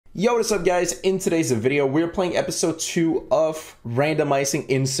Yo, what's up guys? In today's video, we're playing episode 2 of Randomizing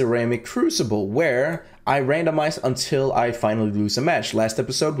in Ceramic Crucible, where I randomize until I finally lose a match. Last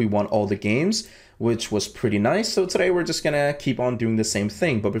episode, we won all the games, which was pretty nice. So today, we're just gonna keep on doing the same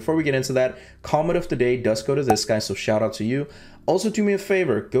thing. But before we get into that, comment of the day does go to this guy, so shout out to you. Also, do me a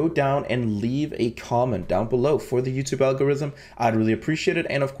favor, go down and leave a comment down below for the YouTube algorithm. I'd really appreciate it.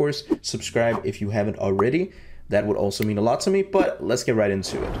 And of course, subscribe if you haven't already. That would also mean a lot to me, but let's get right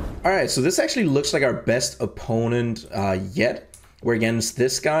into it. All right, so this actually looks like our best opponent yet. We're against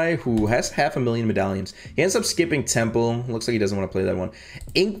this guy who has 500,000 medallions. He ends up skipping Temple. Looks like he doesn't want to play that one.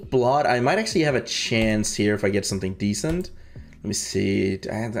 Ink Blood, I might actually have a chance here if I get something decent. Let me see.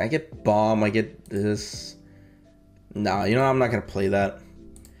 I get Bomb, I get this. Nah, you know, I'm not going to play that.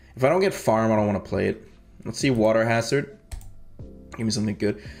 If I don't get Farm, I don't want to play it. Let's see, Water Hazard. Give me something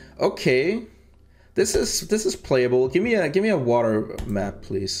good. Okay. This is playable. Give me a water map,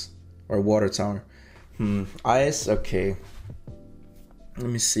 please, or water tower. Ice. Okay. Let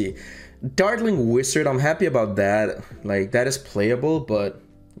me see. Dartling Wizard. I'm happy about that. Like that is playable, but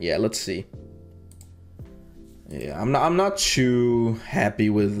yeah, let's see. Yeah, I'm not too happy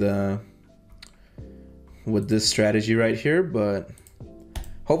with this strategy right here, but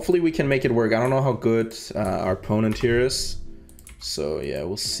hopefully we can make it work. I don't know how good our opponent here is, so yeah,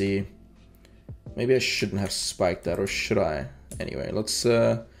 we'll see. Maybe I shouldn't have spiked that, or should I? Anyway, let's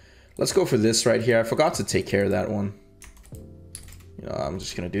go for this right here. I forgot to take care of that one. You know, I'm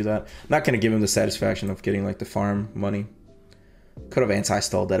just gonna do that. I'm not gonna give him the satisfaction of getting like the farm money. Could have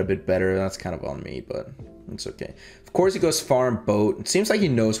anti-stalled that a bit better. That's kind of on me, but it's okay. Of course, he goes farm boat. It seems like he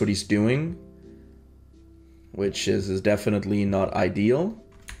knows what he's doing, which is definitely not ideal.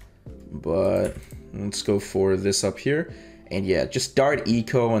 But let's go for this up here. And yeah, just dart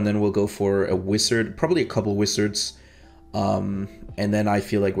eco, and then we'll go for a wizard, probably a couple wizards. And then I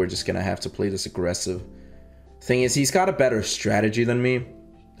feel like we're just gonna have to play this aggressive. Thing is, he's got a better strategy than me,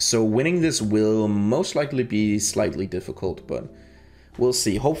 so winning this will most likely be slightly difficult, but we'll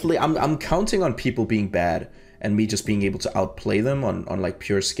see. Hopefully, I'm counting on people being bad and me just being able to outplay them on like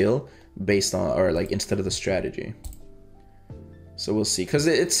pure skill based on, or like instead of the strategy. So we'll see, because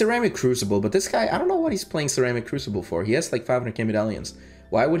it's Ceramic Crucible, but this guy, I don't know what he's playing Ceramic Crucible for. He has like 500k medallions.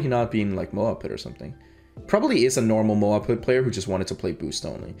 Why would he not be in like Moa Pit or something? Probably is a normal Moa Pit player who just wanted to play boost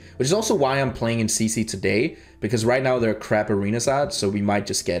only. Which is also why I'm playing in CC today, because right now there are crap arenas out, so we might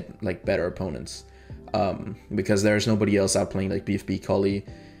just get like better opponents. Because there's nobody else out playing like BFB Cully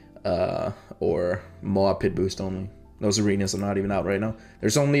or Moa Pit boost only. Those arenas are not even out right now.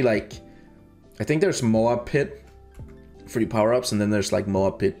 There's only like, I think there's Moa Pit free power-ups, and then there's like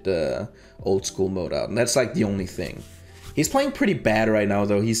Moa Pit old school mode out, and that's like the only thing. He's playing pretty bad right now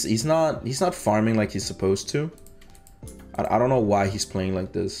though. He's not farming like he's supposed to. I don't know why he's playing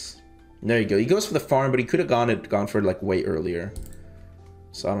like this. There you go. He goes for the farm, but he could have gone for it like way earlier.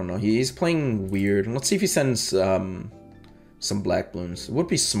 So I don't know. He's playing weird. Let's see if he sends some black balloons. It would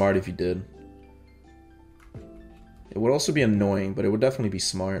be smart if he did. It would also be annoying, but it would definitely be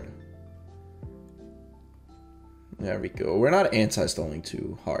smart. There we go. We're not anti-stalling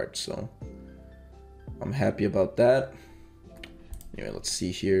too hard, so I'm happy about that. Anyway, let's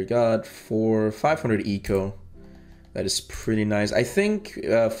see here. Got 500 eco. That is pretty nice. I think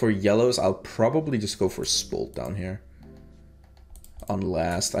for yellows, I'll probably just go for Spolt down here on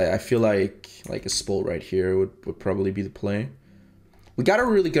last. I feel like a Spolt right here would probably be the play. We got a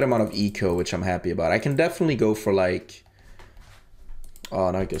really good amount of eco, which I'm happy about. I can definitely go for like... Oh,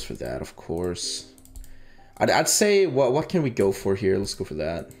 no, it goes for that, of course. I'd say, what can we go for here? Let's go for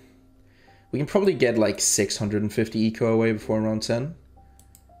that. We can probably get like 650 eco away before round 10.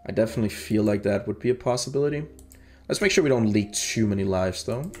 I definitely feel like that would be a possibility. Let's make sure we don't leak too many lives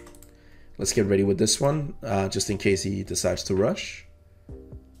though. Let's get ready with this one, just in case he decides to rush.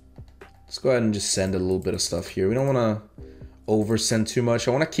 Let's go ahead and just send a little bit of stuff here. We don't want to oversend too much.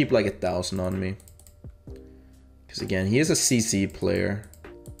 I want to keep like 1,000 on me. Because again, he is a CC player,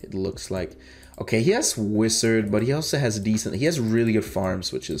 it looks like. Okay, he has Wizard, but he also has he has really good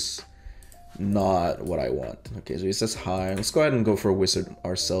farms, which is not what I want. Okay, so he says hi. Let's go ahead and go for a Wizard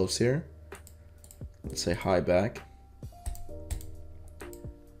ourselves here. Let's say hi back.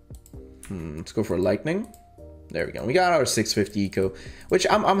 Let's go for a Lightning. There we go. We got our 650 eco, which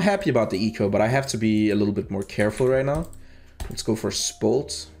I'm happy about the eco, but I have to be a little bit more careful right now. Let's go for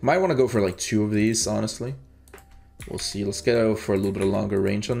Spolt. Might want to go for like 2 of these, honestly. We'll see. Let's go for a little bit of longer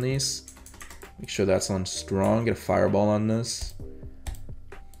range on these. Make sure that's on strong. Get a fireball on this.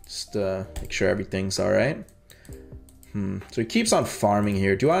 Just make sure everything's all right. So he keeps on farming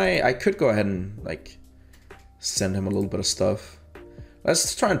here. I could go ahead and like send him a little bit of stuff.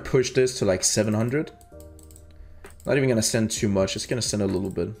 Let's try and push this to like 700. Not even gonna send too much, just gonna send a little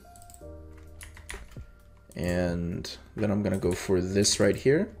bit. And then I'm gonna go for this right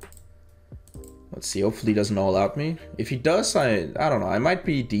here. Let's see, hopefully he doesn't all out me. If he does, I don't know, I might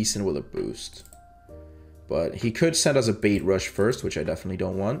be decent with a boost. But he could send us a bait rush first, which I definitely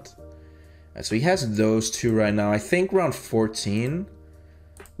don't want. Right, so he has those two right now. I think round 14,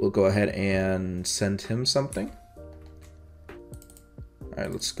 we'll go ahead and send him something.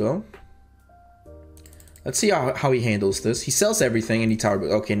 Alright, let's go. Let's see how he handles this. He sells everything and he tower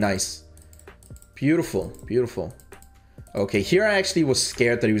boost. Okay, nice. Beautiful, beautiful. Okay, here I actually was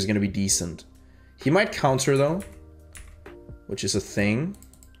scared that he was going to be decent. He might counter though, which is a thing.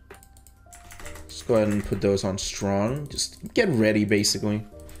 Let's go ahead and put those on strong. Just get ready, basically.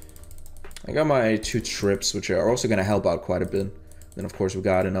 I got my 2 trips, which are also going to help out quite a bit. Then, of course, we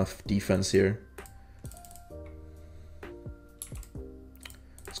got enough defense here.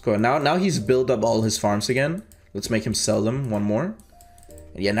 Let's go ahead. Now he's built up all his farms again. Let's make him sell them one more.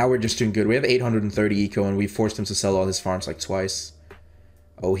 And yeah, now we're just doing good. We have 830 eco, and we forced him to sell all his farms like twice.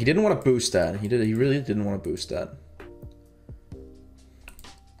 Oh, he didn't want to boost that. He really didn't want to boost that.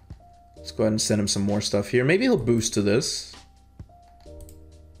 Let's go ahead and send him some more stuff here. Maybe he'll boost to this.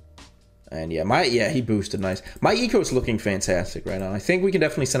 And yeah, he boosted nice. My eco is looking fantastic right now. I think we can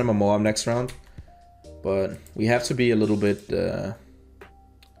definitely send him a Moab next round. But we have to be a little bit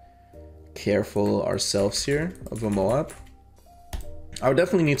careful ourselves here of a Moab. I would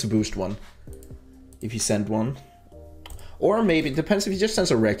definitely need to boost one if he sent one. Or maybe, it depends if he just sends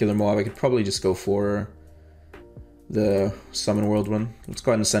a regular Moab. I could probably just go for the Summon World one. Let's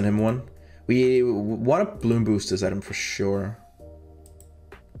go ahead and send him one. We want to Bloom Boost this at him for sure.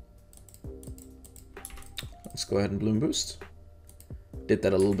 Let's go ahead and Bloom Boost. Did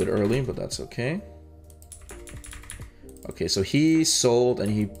that a little bit early, but that's okay. Okay, so he sold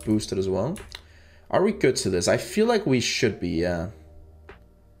and he boosted as well. Are we good to this? I feel like we should be, yeah.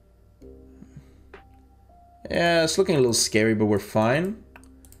 Yeah, it's looking a little scary, but we're fine.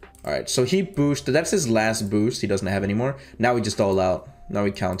 Alright, so he boosted. That's his last boost. He doesn't have anymore. Now we just all out. Now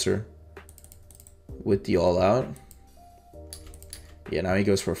we counter with the all out. Yeah, now he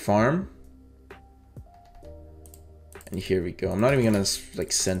goes for a farm. And here we go. I'm not even gonna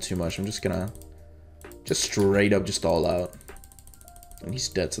like send too much. I'm just gonna just straight up just all out. And he's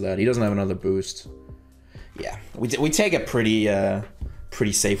dead to that. He doesn't have another boost. Yeah, we take a pretty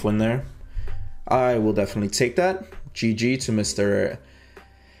safe win there. I will definitely take that. GG to Mr.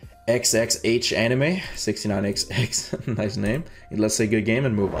 XXH Anime 69XX. Nice name. Let's say good game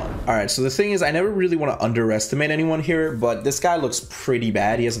and move on. All right, so the thing is, I never really want to underestimate anyone here, but this guy looks pretty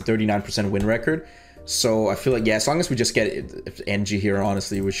bad. He has a 39% win record. So I feel like, yeah, as long as we just get NG here,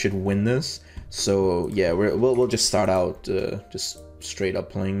 honestly, we should win this. So yeah, we'll just start out just straight up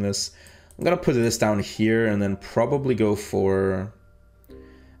playing this. I'm gonna put this down here and then probably go for.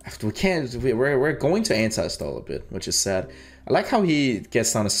 After we're going to anti-stall a bit, which is sad. I like how he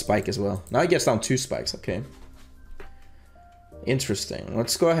gets down a spike as well. Now he gets down 2 spikes. Okay. Interesting.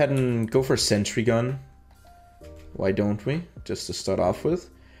 Let's go ahead and go for a sentry gun. Why don't we? Just to start off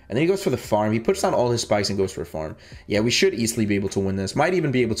with. And then he goes for the farm. He puts down all his spikes and goes for a farm. Yeah, we should easily be able to win this. Might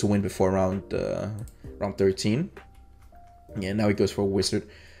even be able to win before round 13. Yeah, now he goes for a wizard.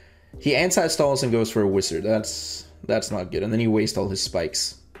 He anti-stalls and goes for a wizard. That's not good. And then he wastes all his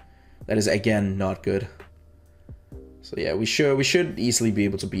spikes. That is again not good. So yeah, we should easily be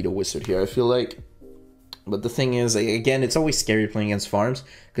able to beat a wizard here, I feel like. But the thing is, again, it's always scary playing against farms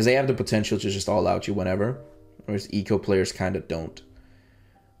because they have the potential to just all out you whenever, whereas eco players kind of don't.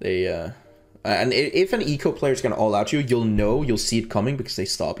 They and if an eco player is gonna all out you, you'll see it coming because they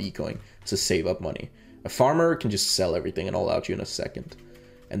stop ecoing to save up money. A farmer can just sell everything and all out you in a second,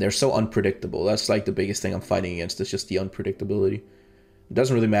 and they're so unpredictable. That's like the biggest thing I'm fighting against. It's just the unpredictability. It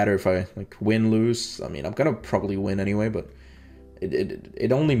doesn't really matter if I like win, lose. I mean, I'm gonna probably win anyway, but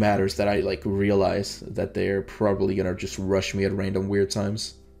it only matters that I like realize that they're probably gonna just rush me at random weird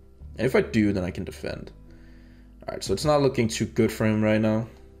times. And if I do, then I can defend. Alright, so it's not looking too good for him right now.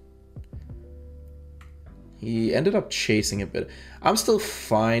 He ended up chasing a bit. I'm still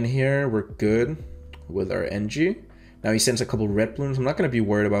fine here. We're good with our NG. Now he sends a couple red balloons. I'm not gonna be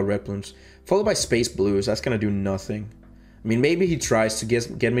worried about red balloons. Followed by space blues. That's gonna do nothing. I mean, maybe he tries to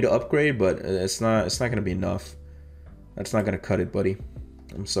get me to upgrade, but it's not gonna be enough. That's not gonna cut it, buddy.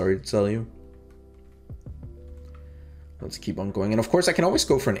 I'm sorry to tell you. Let's keep on going, and of course I can always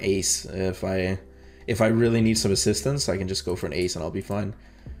go for an ace if I really need some assistance. I can just go for an ace and I'll be fine.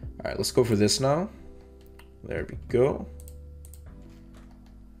 All right, let's go for this now. There we go.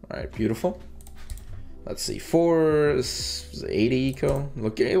 All right, beautiful. Let's see, 480 eco.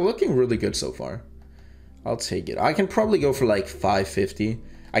 Looking really good so far. I'll take it. I can probably go for like 550.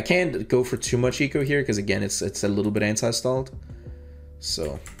 I can't go for too much eco here because again, it's a little bit anti-stalled.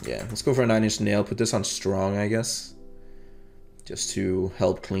 So yeah, let's go for a 9-inch nail. Put this on strong, I guess, just to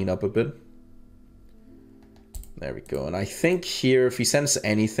help clean up a bit. There we go. And I think here, if he sends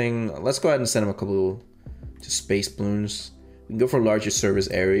anything, let's go ahead and send him a couple just space balloons. We can go for a larger service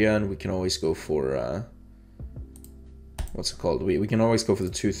area, and we can always go for what's it called? We can always go for the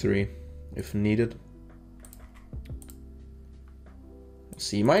 2-3 if needed.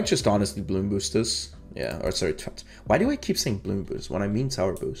 So you might just honestly bloom boost this. Yeah, or sorry, why do I keep saying bloom boost when I mean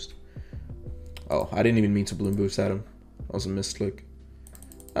tower boost? Oh, I didn't even mean to bloom boost at him. That was a misclick.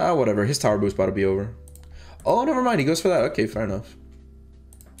 Ah, whatever. His tower boost about to be over. Oh, never mind. He goes for that. Okay, fair enough.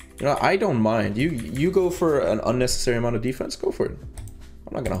 You know, I don't mind. You go for an unnecessary amount of defense. Go for it.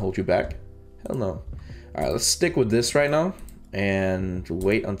 I'm not gonna hold you back. Hell no. All right, let's stick with this right now and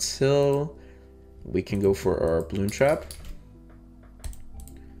wait until we can go for our balloon trap,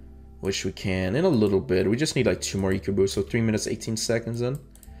 which we can in a little bit. We just need like 2 more eco boosts, so 3 minutes 18 seconds in.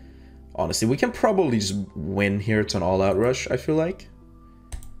 Honestly, we can probably just win here. It's an all-out rush, I feel like.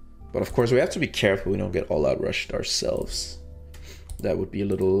 But of course, we have to be careful we don't get all-out rushed ourselves. That would be a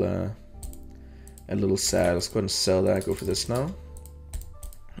little sad. Let's go ahead and sell that. Go for this now.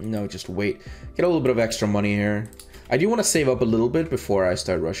 No, just wait. Get a little bit of extra money here. I do want to save up a little bit before I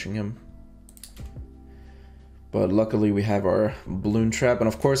start rushing him. But luckily we have our balloon trap, and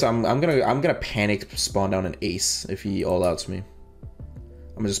of course I'm gonna panic spawn down an ace if he all outs me.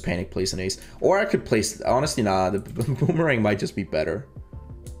 I'm gonna just panic place an ace, or I could place, honestly, nah, the boomerang might just be better.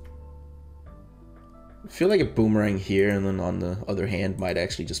 I feel like a boomerang here, and then on the other hand might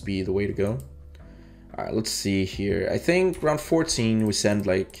actually just be the way to go. All right, let's see here. I think round 14 we send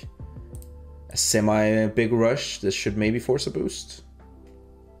like a semi big rush. This should maybe force a boost.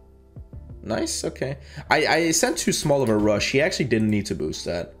 Nice, okay. I sent too small of a rush. He actually didn't need to boost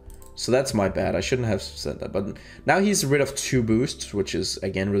that. So that's my bad. I shouldn't have sent that. But now he's rid of 2 boosts, which is,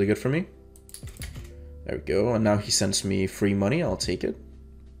 again, really good for me. There we go. And now he sends me free money. I'll take it.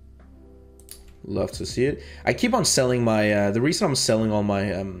 Love to see it. I keep on selling my... the reason I'm selling all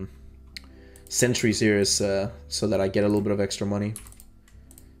my sentries here is so that I get a little bit of extra money.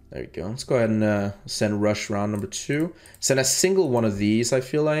 There you go. Let's go ahead and send rush round number 2. Send a single one of these, I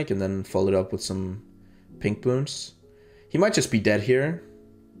feel like, and then follow it up with some pink balloons. He might just be dead here.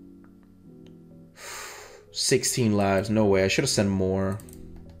 16 lives. No way. I should have sent more.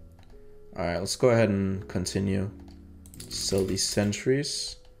 Alright, let's go ahead and continue. Sell these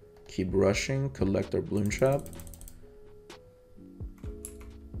sentries. Keep rushing. Collect our balloon trap.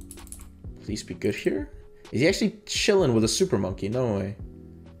 Please be good here. Is he actually chilling with a super monkey? No way.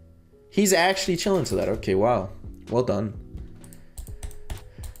 He's actually chilling to that. Okay, wow. Well done.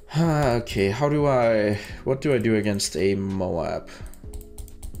 Okay, what do I do against a Moab?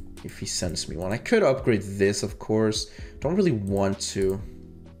 If he sends me one. I could upgrade this, of course. Don't really want to.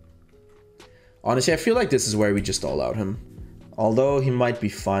 Honestly, I feel like this is where we just all out him. Although he might be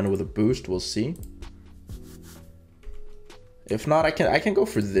fine with a boost, we'll see. If not, I can go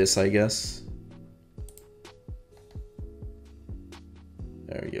for this, I guess.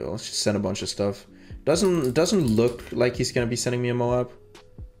 There we go. Let's just send a bunch of stuff. Doesn't look like he's gonna be sending me a Moab.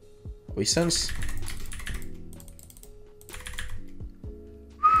 Oh, he sends.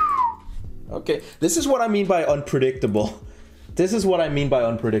 Okay, this is what I mean by unpredictable. This is what I mean by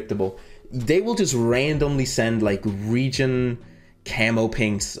unpredictable. They will just randomly send like region camo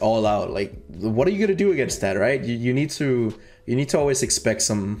pinks all out. Like, what are you gonna do against that, right? You need to always expect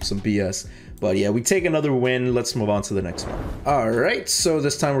some BS. But yeah, we take another win. Let's move on to the next one. All right, so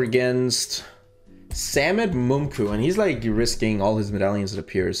this time we're against Samad Mumku, and he's like risking all his medallions, it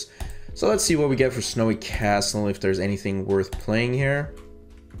appears. So let's see what we get for Snowy Castle, if there's anything worth playing here.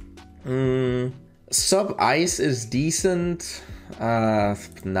 Sub Ice is decent. Nah,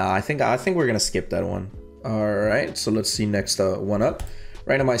 I think we're gonna skip that one. All right, so let's see next one up.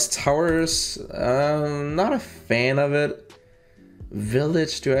 Randomized Towers. Not a fan of it.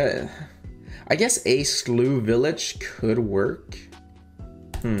 Village, I guess a Slew Village could work.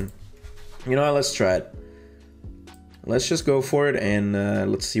 You know what, let's try it. Let's just go for it, and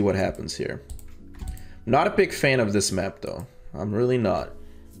let's see what happens here. Not a big fan of this map, though. I'm really not.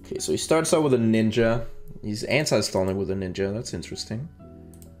 Okay, so he starts out with a ninja. He's anti-stalling with a ninja. That's interesting.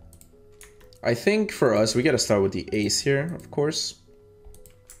 I think for us, we gotta start with the ace here, of course.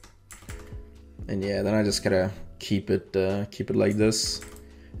 And yeah, then I just gotta keep it like this.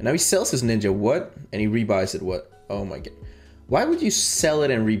 And now he sells his ninja, what? And he rebuys it, what? Oh my god. Why would you sell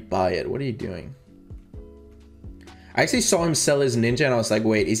it and rebuy it? What are you doing? I actually saw him sell his ninja and I was like,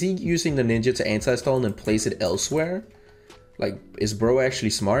 wait, is he using the ninja to anti-stall and then place it elsewhere? Like, is bro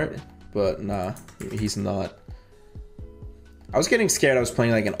actually smart? But nah, he's not. I was getting scared I was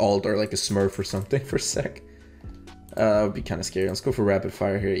playing like an alt or like a smurf or something for a sec. That would be kind of scary. Let's go for rapid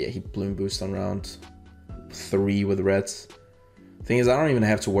fire here. Yeah, he bloom boost on round 3 with reds. Thing is, I don't even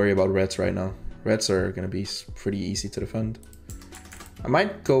have to worry about reds right now. Reds are gonna be pretty easy to defend. I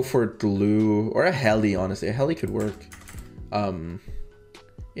might go for blue or a heli, honestly. A heli could work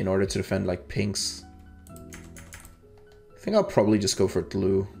in order to defend like pinks. I think I'll probably just go for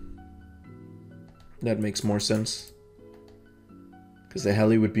blue. That makes more sense. Because the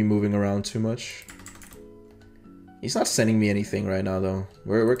heli would be moving around too much. He's not sending me anything right now though.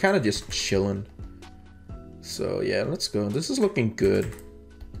 We're kind of just chilling. So yeah, let's go. This is looking good.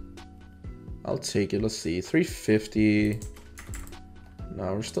 I'll take it. Let's see. 350.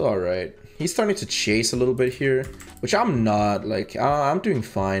 No, we're still alright. He's starting to chase a little bit here, which I'm not. Like, I'm doing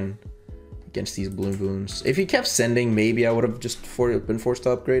fine against these bloom booms. If he kept sending, maybe I would have just been forced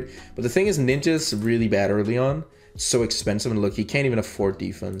to upgrade. But the thing is, ninja's really bad early on. It's so expensive, and look, he can't even afford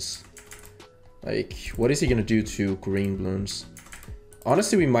defense. Like, what is he gonna do to green blooms?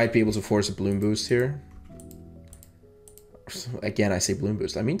 Honestly, we might be able to force a bloom boost here. Again, I say bloom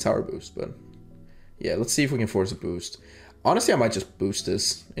boost. I mean tower boost, but yeah, let's see if we can force a boost. Honestly, I might just boost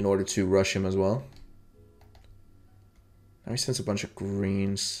this in order to rush him as well. Now he sends a bunch of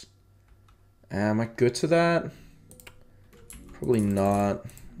greens. Am I good to that? Probably not.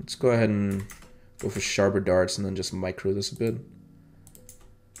 Let's go ahead and go for sharper darts and then just micro this a bit.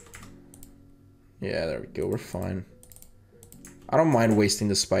 Yeah, there we go. We're fine. I don't mind wasting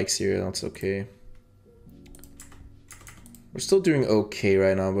the spikes here. That's okay. We're still doing okay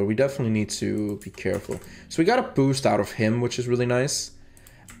right now, but we definitely need to be careful. So we got a boost out of him, which is really nice.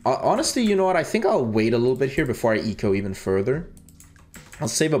 Honestly, you know what? I think I'll wait a little bit here before I eco even further. I'll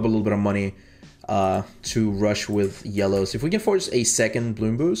save up a little bit of money to rush with yellows. If we can force a second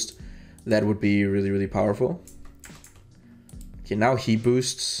bloom boost, that would be really, really powerful. Okay, now he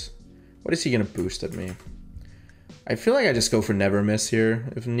boosts. What is he gonna boost at me? I feel like I just go for never miss here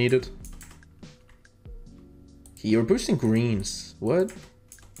if needed. You're boosting greens. What?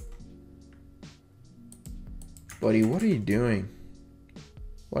 Buddy, what are you doing?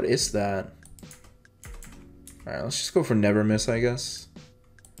 What is that? Alright, let's just go for never miss, I guess.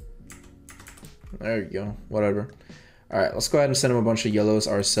 There you go. Whatever. Alright, let's go ahead and send him a bunch of yellows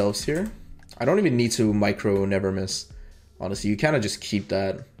ourselves here. I don't even need to micro never miss. Honestly, you kind of just keep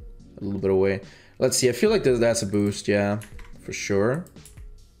that a little bit away. Let's see. I feel like that's a boost. Yeah, for sure.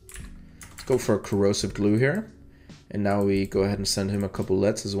 Let's go for a corrosive glue here. And now we go ahead and send him a couple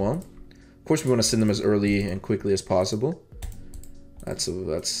lets as well. Of course, we want to send them as early and quickly as possible. That's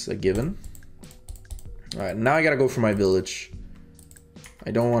a given. All right, now I gotta go for my village.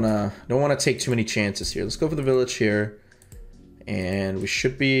 I don't wanna take too many chances here. Let's go for the village here, and we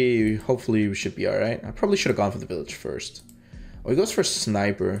should be. Hopefully, we should be all right. I probably should have gone for the village first. Oh, he goes for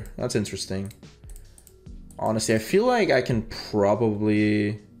sniper. That's interesting. Honestly, I feel like I can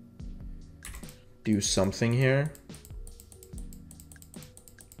probably do something here.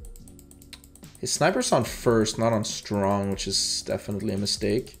 His sniper's on first, not on strong, which is definitely a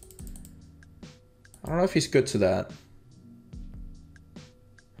mistake. I don't know if he's good to that.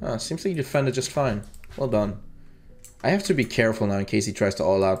 Seems like he defended just fine. Well done. I have to be careful now in case he tries to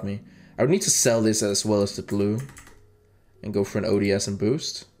all out me. I would need to sell this as well as the blue. And go for an ODS and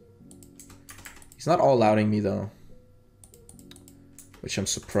boost. He's not all outing me though. Which I'm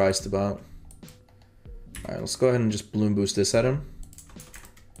surprised about. Alright, let's go ahead and just bloom boost this at him.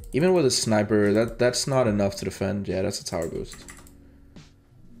 Even with a sniper, that's not enough to defend. Yeah, that's a tower boost.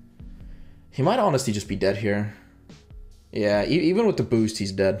 He might honestly just be dead here. Yeah, even with the boost,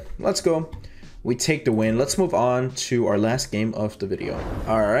 he's dead. Let's go. We take the win. Let's move on to our last game of the video.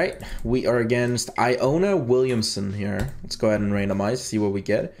 Alright, we are against Iona Williamson here. Let's go ahead and randomize, see what we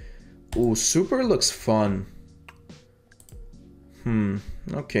get. Ooh, super looks fun.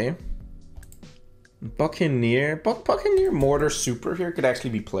 Okay. Buccaneer Mortar Super here could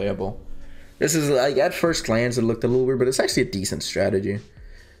actually be playable. This is like, at first glance it looked a little weird, but it's actually a decent strategy.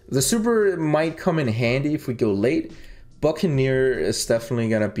 The Super might come in handy if we go late. Buccaneer is definitely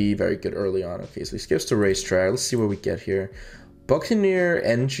gonna be very good early on. Okay, so he skips to racetrack. Let's see what we get here. Buccaneer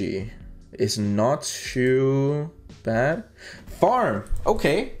NG is not too bad. Farm.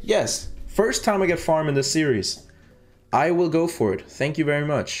 Okay, yes. First time I get farm in this series. I will go for it. Thank you very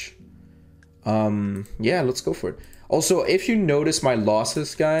much. Yeah, let's go for it. Also, if you notice my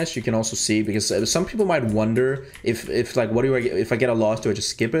losses, guys, you can also see, because some people might wonder if like, what do I get if I get a loss? Do I just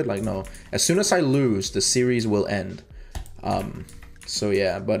skip it? Like, no. As soon as I lose, the series will end. So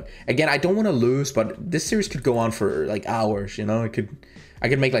yeah, but again, I don't want to lose, but this series could go on for like hours, you know? I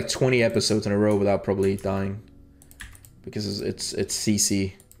could make like 20 episodes in a row without probably dying. Because it's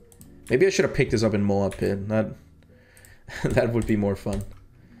CC. Maybe I should have picked this up in Moa Pit. That would be more fun.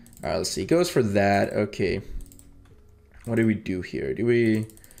 Alright, let's see. Goes for that. Okay. What do we do here?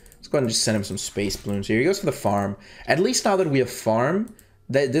 Let's go ahead and just send him some space balloons here. He goes for the farm. At least now that we have farm,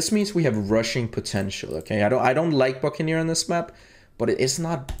 this means we have rushing potential, okay? I don't like Buccaneer on this map, but it's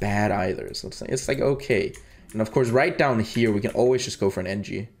not bad either. So it's like okay. And of course, right down here, we can always just go for an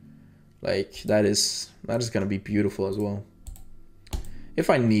NG. Like, that is gonna be beautiful as well. If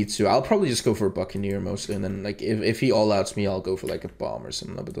I need to, I'll probably just go for a Buccaneer mostly, and then like if he all-outs me, I'll go for like a bomb or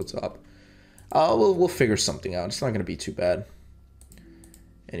something up at the top. We'll figure something out. It's not gonna be too bad.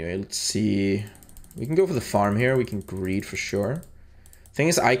 Anyway, let's see. We can go for the farm here. We can greed for sure. Thing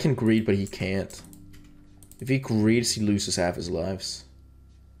is, I can greed, but he can't. If he greeds, he loses half his lives.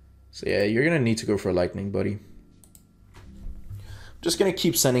 So yeah, you're gonna need to go for a lightning, buddy. Just gonna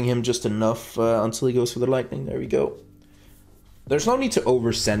keep sending him just enough until he goes for the lightning. There we go. There's no need to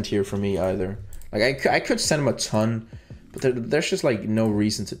oversend here for me either. Like I could send him a ton, but there's just like no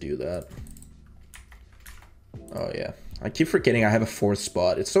reason to do that. Oh yeah, I keep forgetting I have a 4th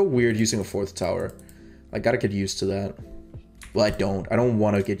spot. It's so weird using a 4th tower. I gotta get used to that. Well, I don't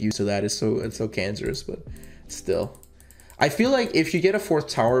want to get used to that. It's so cancerous, but still. I feel like if you get a 4th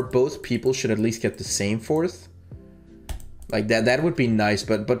tower, both people should at least get the same 4th. Like that would be nice,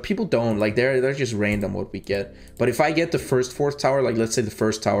 but people don't. Like they're just random what we get. But if I get the first 4th tower, like let's say the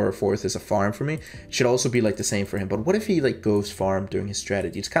first tower or 4th is a farm for me, it should also be like the same for him. But what if he like goes farm during his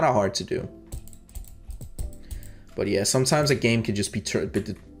strategy? It's kind of hard to do. But yeah, sometimes a game can just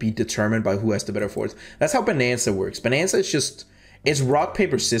be determined by who has the better 4th. That's how Bonanza works. Bonanza is just, it's rock,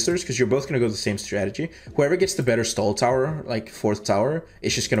 paper, scissors, because you're both going to go the same strategy. Whoever gets the better stall tower, like 4th tower,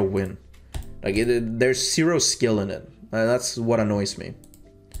 is just going to win. Like there's zero skill in it. That's what annoys me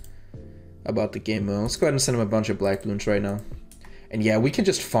about the game. Let's go ahead and send him a bunch of black balloons right now. And yeah, we can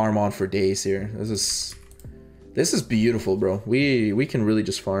just farm on for days here. This is beautiful, bro. We can really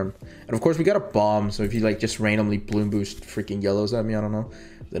just farm. And of course, we got a bomb. So if you like just randomly bloom boost freaking yellows at me, I don't know,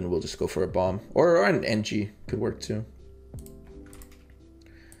 then we'll just go for a bomb. Or an NG could work too.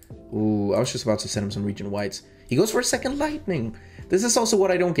 Ooh, I was just about to send him some region whites. He goes for a second lightning. This is also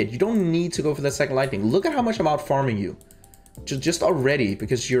what I don't get. You don't need to go for that second lightning. Look at how much I'm out farming you. Just already,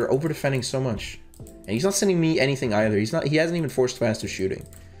 because you're over defending so much. And he's not sending me anything either. He hasn't even forced faster shooting.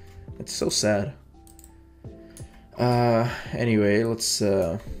 It's so sad. Anyway, let's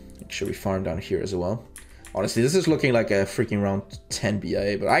make sure we farm down here as well. Honestly, this is looking like a freaking round 10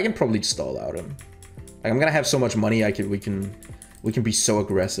 BIA, but I can probably stall out him. Like I'm gonna have so much money, we can be so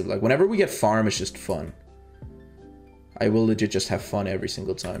aggressive. Like whenever we get farm, it's just fun. I will legit just have fun every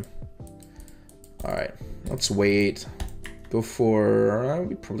single time. All right, let's wait. Go for,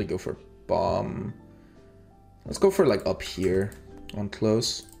 we probably go for bomb. Let's go for like up here on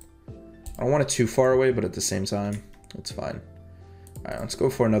close. I don't want it too far away, but at the same time, it's fine. All right, let's go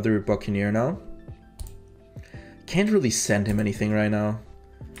for another Buccaneer now. Can't really send him anything right now.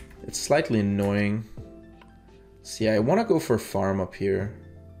 It's slightly annoying. See, I want to go for a farm up here.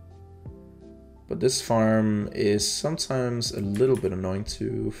 But this farm is sometimes a little bit annoying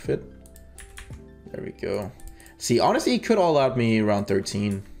to fit. There we go. See, honestly, he could all out me around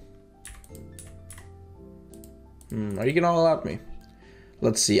 13. Are you gonna all out me?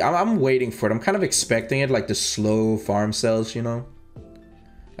 Let's see. I'm waiting for it. I'm kind of expecting it, like the slow farm cells, you know?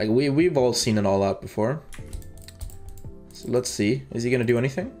 Like we've all seen it all out before. So let's see. Is he gonna do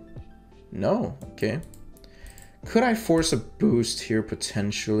anything? No. Okay. Could I force a boost here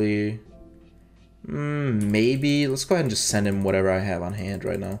potentially? Maybe. Let's go ahead and just send him whatever I have on hand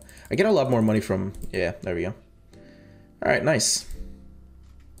right now. I get a lot more money from... Yeah, there we go. Alright, nice.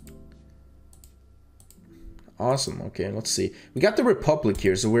 Awesome. Okay, let's see. We got the Republic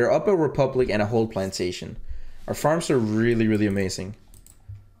here. So we're up a Republic and a whole plantation. Our farms are really, really amazing.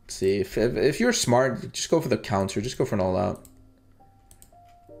 Let's see. If you're smart, just go for the counter. Just go for an all-out.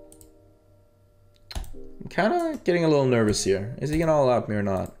 I'm kind of getting a little nervous here. Is he gonna all-out me or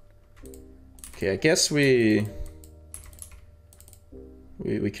not? Okay, I guess we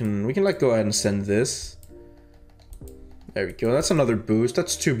can like go ahead and send this. There we go. That's another boost.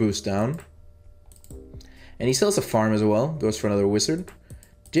 That's 2 boosts down. And he still has a farm as well. Goes for another wizard.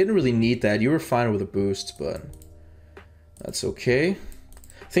 Didn't really need that. You were fine with a boost, but that's okay.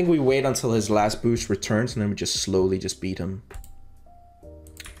 I think we wait until his last boost returns and then we just slowly just beat him.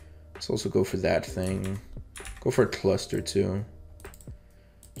 Let's also go for that thing. Go for a cluster too.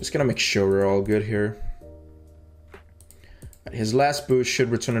 Just gonna make sure we're all good here. His last boost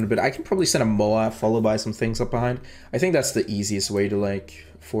should return in a bit. I can probably send a Moab followed by some things up behind. I think that's the easiest way to like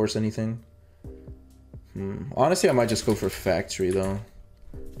force anything. Honestly, I might just go for factory though.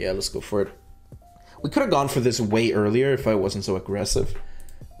 Yeah, let's go for it. We could have gone for this way earlier if I wasn't so aggressive,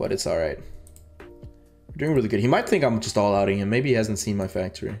 but it's all right. We're doing really good. He might think I'm just all outing him. Maybe he hasn't seen my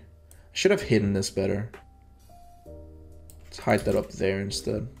factory. I should have hidden this better. Let's hide that up there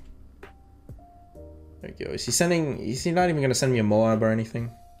instead. There you go. Is he not even gonna send me a Moab or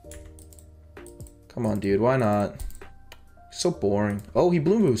anything? Come on, dude. Why not? So boring. Oh, he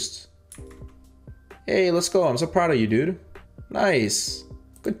bloom boosts. Hey, let's go. I'm so proud of you, dude. Nice.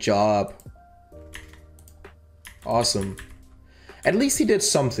 Good job. Awesome. At least he did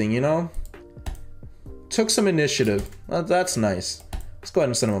something, you know? Took some initiative. That's nice. Let's go ahead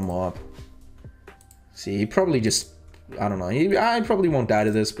and send him a Moab. See, he probably just... I don't know. I probably won't die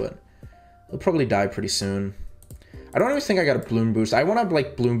to this, but... he'll probably die pretty soon. I don't even think I got a bloom boost. I want to,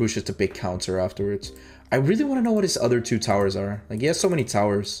 like, bloom boost just a big counter afterwards. I really want to know what his other 2 towers are. Like, he has so many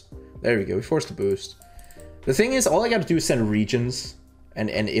towers. There we go. We forced the boost. The thing is, all I got to do is send regions, and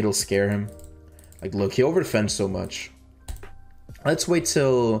it'll scare him. Like, look, he over-defends so much. Let's wait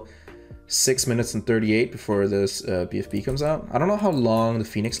till 6 minutes and 38 before this BFB comes out. I don't know how long the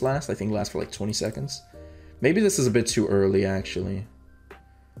Phoenix lasts. I think it lasts for like 20 seconds. Maybe this is a bit too early, actually.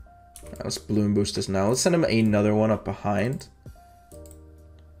 Let's bloom boost this now. Let's send him another one up behind.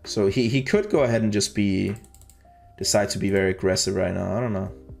 So he could go ahead and just decide to be very aggressive right now. I don't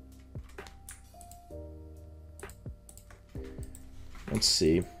know. Let's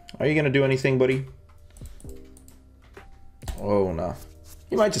see. Are you gonna do anything, buddy? Oh no.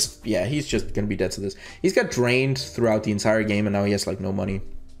 He might just, yeah, he's just gonna be dead to this. He's got drained throughout the entire game and now he has like no money.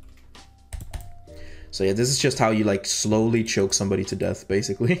 So yeah, this is just how you like slowly choke somebody to death,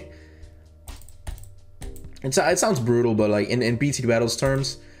 basically. It sounds brutal, but like in BT Battles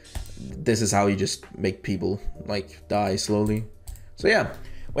terms, this is how you just make people like die slowly. So yeah,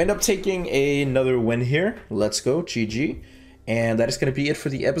 we end up taking another win here. Let's go, GG. And that is going to be it for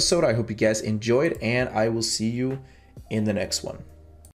the episode. I hope you guys enjoyed, and I will see you in the next one.